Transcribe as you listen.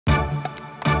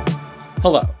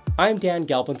Hello, I'm Dan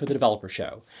Galpin for The Developer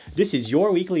Show. This is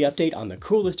your weekly update on the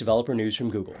coolest developer news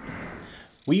from Google.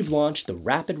 We've launched the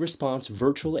Rapid Response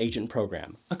Virtual Agent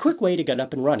Program, a quick way to get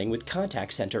up and running with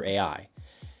Contact Center AI.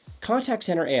 Contact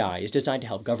Center AI is designed to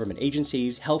help government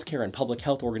agencies, healthcare and public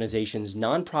health organizations,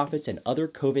 nonprofits, and other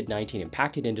COVID-19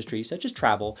 impacted industries such as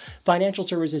travel, financial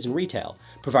services, and retail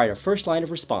provide a first line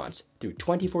of response through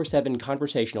 24/7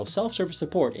 conversational self-service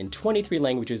support in 23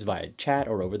 languages via chat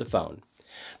or over the phone.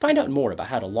 Find out more about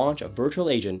how to launch a virtual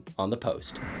agent on the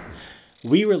post.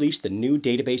 We released the new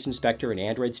Database Inspector in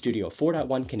Android Studio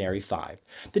 4.1 Canary 5.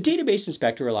 The Database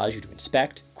Inspector allows you to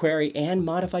inspect, query, and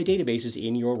modify databases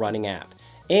in your running app.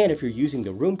 And if you're using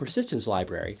the Room Persistence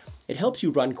library, it helps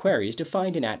you run queries to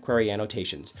find and at query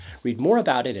annotations. Read more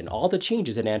about it and all the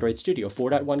changes in Android Studio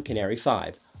 4.1 Canary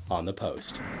 5 on the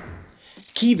post.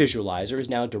 Key Visualizer is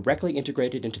now directly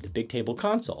integrated into the Bigtable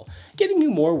console, giving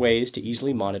you more ways to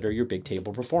easily monitor your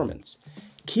Bigtable performance.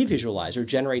 Key Visualizer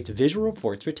generates visual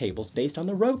reports for tables based on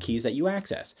the row keys that you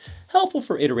access, helpful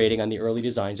for iterating on the early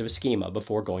designs of a schema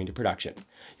before going to production.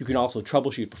 You can also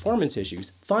troubleshoot performance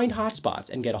issues, find hotspots,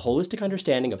 and get a holistic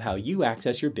understanding of how you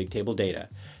access your Bigtable data.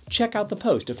 Check out the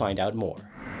post to find out more.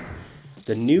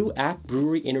 The new App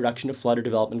Brewery Introduction to Flutter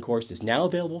development course is now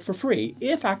available for free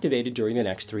if activated during the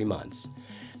next 3 months.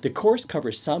 The course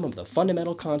covers some of the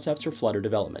fundamental concepts for Flutter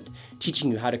development,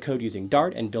 teaching you how to code using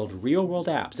Dart and build real-world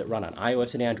apps that run on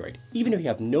iOS and Android, even if you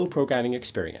have no programming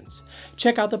experience.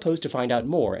 Check out the post to find out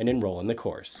more and enroll in the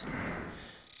course.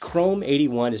 Chrome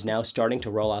 81 is now starting to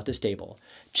roll out to stable.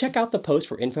 Check out the post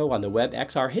for info on the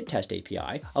WebXR Hit Test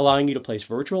API, allowing you to place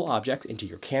virtual objects into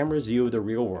your camera's view of the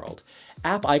real world.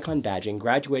 App icon badging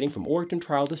graduating from origin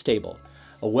trial to stable.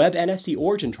 A web NFC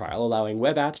origin trial allowing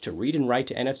web apps to read and write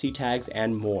to NFC tags,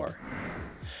 and more.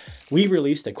 We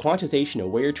released the Quantization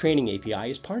Aware Training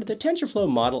API as part of the TensorFlow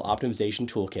Model Optimization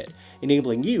Toolkit,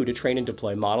 enabling you to train and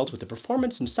deploy models with the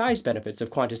performance and size benefits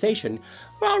of quantization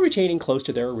while retaining close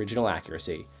to their original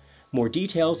accuracy. More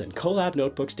details and collab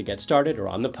notebooks to get started are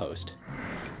on the post.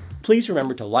 Please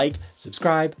remember to like,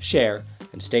 subscribe, share,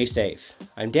 and stay safe.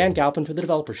 I'm Dan Galpin for The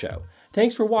Developer Show.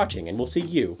 Thanks for watching, and we'll see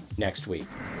you next week.